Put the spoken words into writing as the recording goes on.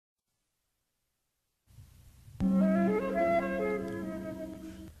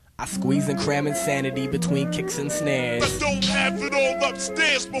I squeeze and cram insanity between kicks and snares. I don't have it all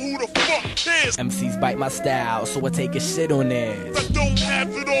upstairs, but who the fuck cares? MCs bite my style, so I take a shit on theirs. I don't have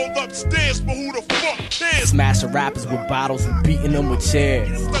it all upstairs, but who the fuck cares? Smashing rappers with bottles and beating them with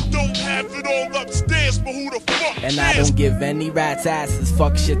chairs. I don't have it all upstairs, but who the fuck cares? And I don't give any rats asses,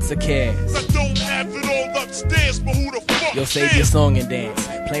 fuck shits or cares. I don't have it all upstairs, but who the fuck Yo, save cares? your song and dance.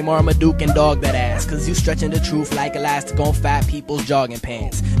 Play Marmaduke and dog that ass, cause you stretching the truth like elastic on fat people's jogging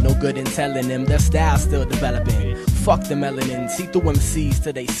pants. No good in telling them their style's still developing. Fuck the melanin, see through MCs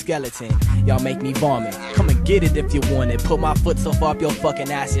to they skeleton. Y'all make me vomit, come and get it if you want it. Put my foot so far up your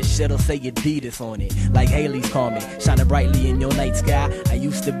fucking ass, your shit'll say Adidas on it. Like Haley's comment, shining brightly in your night sky. I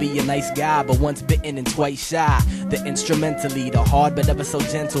used to be a nice guy, but once bitten and twice shy. The instrumental leader, hard but ever so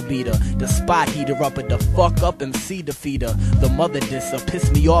gentle beater. The spot heater up at the fuck up MC defeater. The mother disser, piss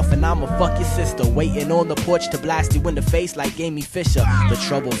me off and I'ma fuck your sister. Waiting on the porch to blast you in the face like Amy Fisher. The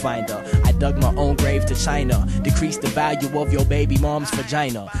trouble finder, I dug my own grave to China. Decrease the value of your baby mom's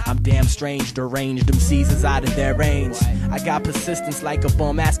vagina. I'm damn strange, deranged, them seasons out of their range. I got persistence like a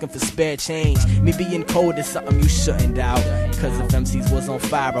bum asking for spare change. Me being cold is something you shouldn't doubt, cause if MCs was on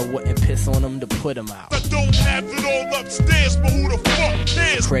fire I wouldn't piss on them to put them out. I don't have it all upstairs, but who the fuck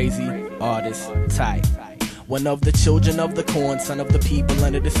cares? Crazy, artist, type. One of the children of the corn, son of the people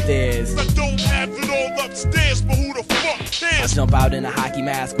under the stairs. I don't have it all upstairs, but who the fuck I cares? jump out in a hockey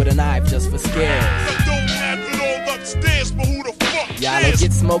mask with a knife just for scares. I don't have it all upstairs, but who the fuck Y'all don't cares?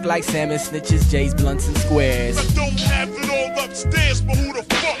 get smoked like salmon snitches, J's, blunts, and squares. I don't have it all upstairs, but who the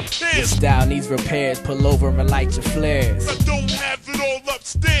fuck Your cares? style needs repairs, pull over and light your flares. I don't have it all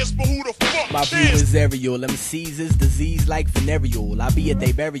upstairs, but who the fuck My view cares? is aerial, MCs is disease like venereal. I be at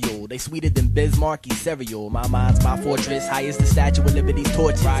they burial, they sweeter than Bismarcky cereal. My mind's my fortress, high as the Statue of Liberty's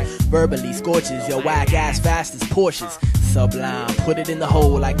torches. Verbally scorches your whack ass fast as Porsches. Sublime, put it in the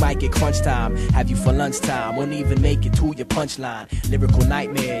hole like Mike at crunch time. Have you for lunchtime, won't even make it to your punchline. Lyrical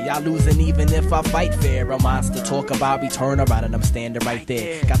nightmare, y'all losing even if I fight fair. A monster talk about me, turn around and I'm standing right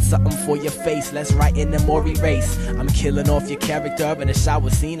there. Got something for your face, let's write in them or erase. I'm killing off your character in a shower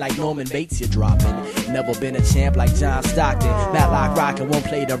scene like Norman Bates you're dropping. Never been a champ like John Stockton. Matlock rockin' won't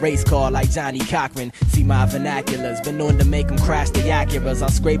play the race car like Johnny Cochran. See my vernaculars, been known to make them crash the Acuras. I'll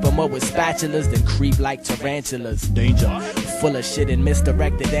scrape them up with spatulas, then creep like tarantulas. Danger, full of shit and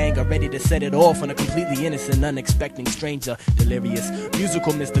misdirected anger, ready to set it off on a completely innocent, unexpecting stranger. Delirious,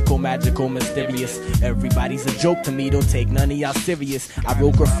 musical, mystical, magical, mysterious. Everybody's a joke to me, don't take none of y'all serious. I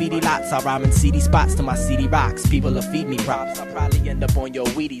wrote graffiti lots, I rhyme in seedy spots to my CD rocks. People will feed me props, I'll probably end up on your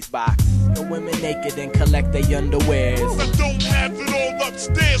Wheaties box. The women naked and collect their underwears. I don't have it all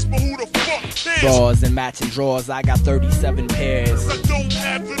upstairs, but who the fuck cares? Drawers and matching drawers, I got 37 pairs. I don't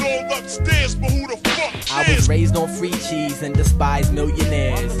have it all upstairs, but who the fuck I cares? was raised on free cheese and despised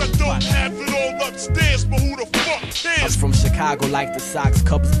millionaires. I don't have it all upstairs, but who the fuck I'm cares? from Chicago like the Sox,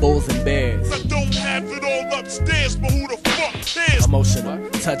 Cubs, Bulls, and Bears. I don't have it all upstairs, but who the fuck cares? Emotional,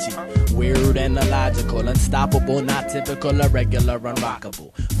 touchy, weird and illogical, unstoppable, not typical, irregular,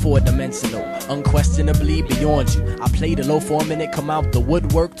 unrockable, four-dimensional, unquestionably beyond you. I play the low for a minute, come out the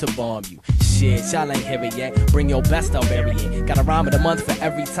woodwork to bomb you. Shit, y'all ain't hear it yet, bring your best, I'll bury it. Got a rhyme of the month for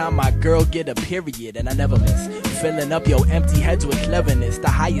every time my girl get a period, and I never miss filling up your empty heads with cleverness. The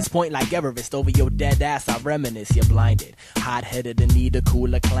highest point like Everest, over your dead ass I reminisce. You're blinded, hot-headed and need a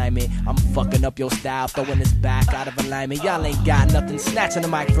cooler climate. I'm fucking up your style, throwing this back out of alignment. Y'all ain't got nothing, snatching the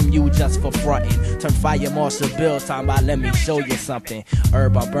mic from you just for frontin'. Turn fire Marshal Bill, time by let me show you something.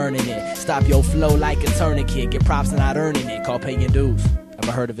 Herb, I'm burning it, stop your flow like a tourniquet. Get props and not earning it, call paying dues.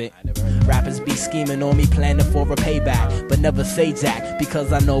 Ever heard of it? Rappers be scheming on me, planning for a payback, but never say jack,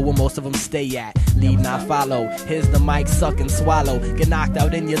 because I know where most of them stay at. Lead not follow, here's the mic, suck and swallow. Get knocked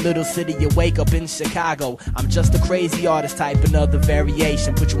out in your little city, you wake up in Chicago. I'm just a crazy artist type, another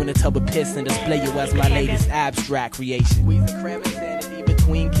variation. Put you in a tub of piss and display you as my latest abstract creation. Squeeze and cram insanity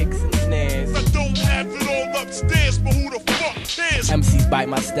between kicks and snares. I don't have it all upstairs, but who the fuck cares? MCs bite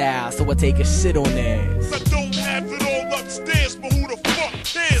my style, so I take a shit on theirs. I don't have it all upstairs, but who the fuck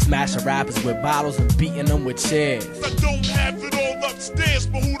cares? Smashing rappers with bottles and beating them with chairs. I don't have it all upstairs,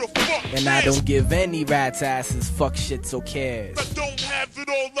 but who the fuck cares? And I don't give any rats asses, fuck shits or cares. I don't have it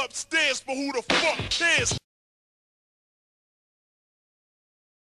all upstairs, but who the fuck cares?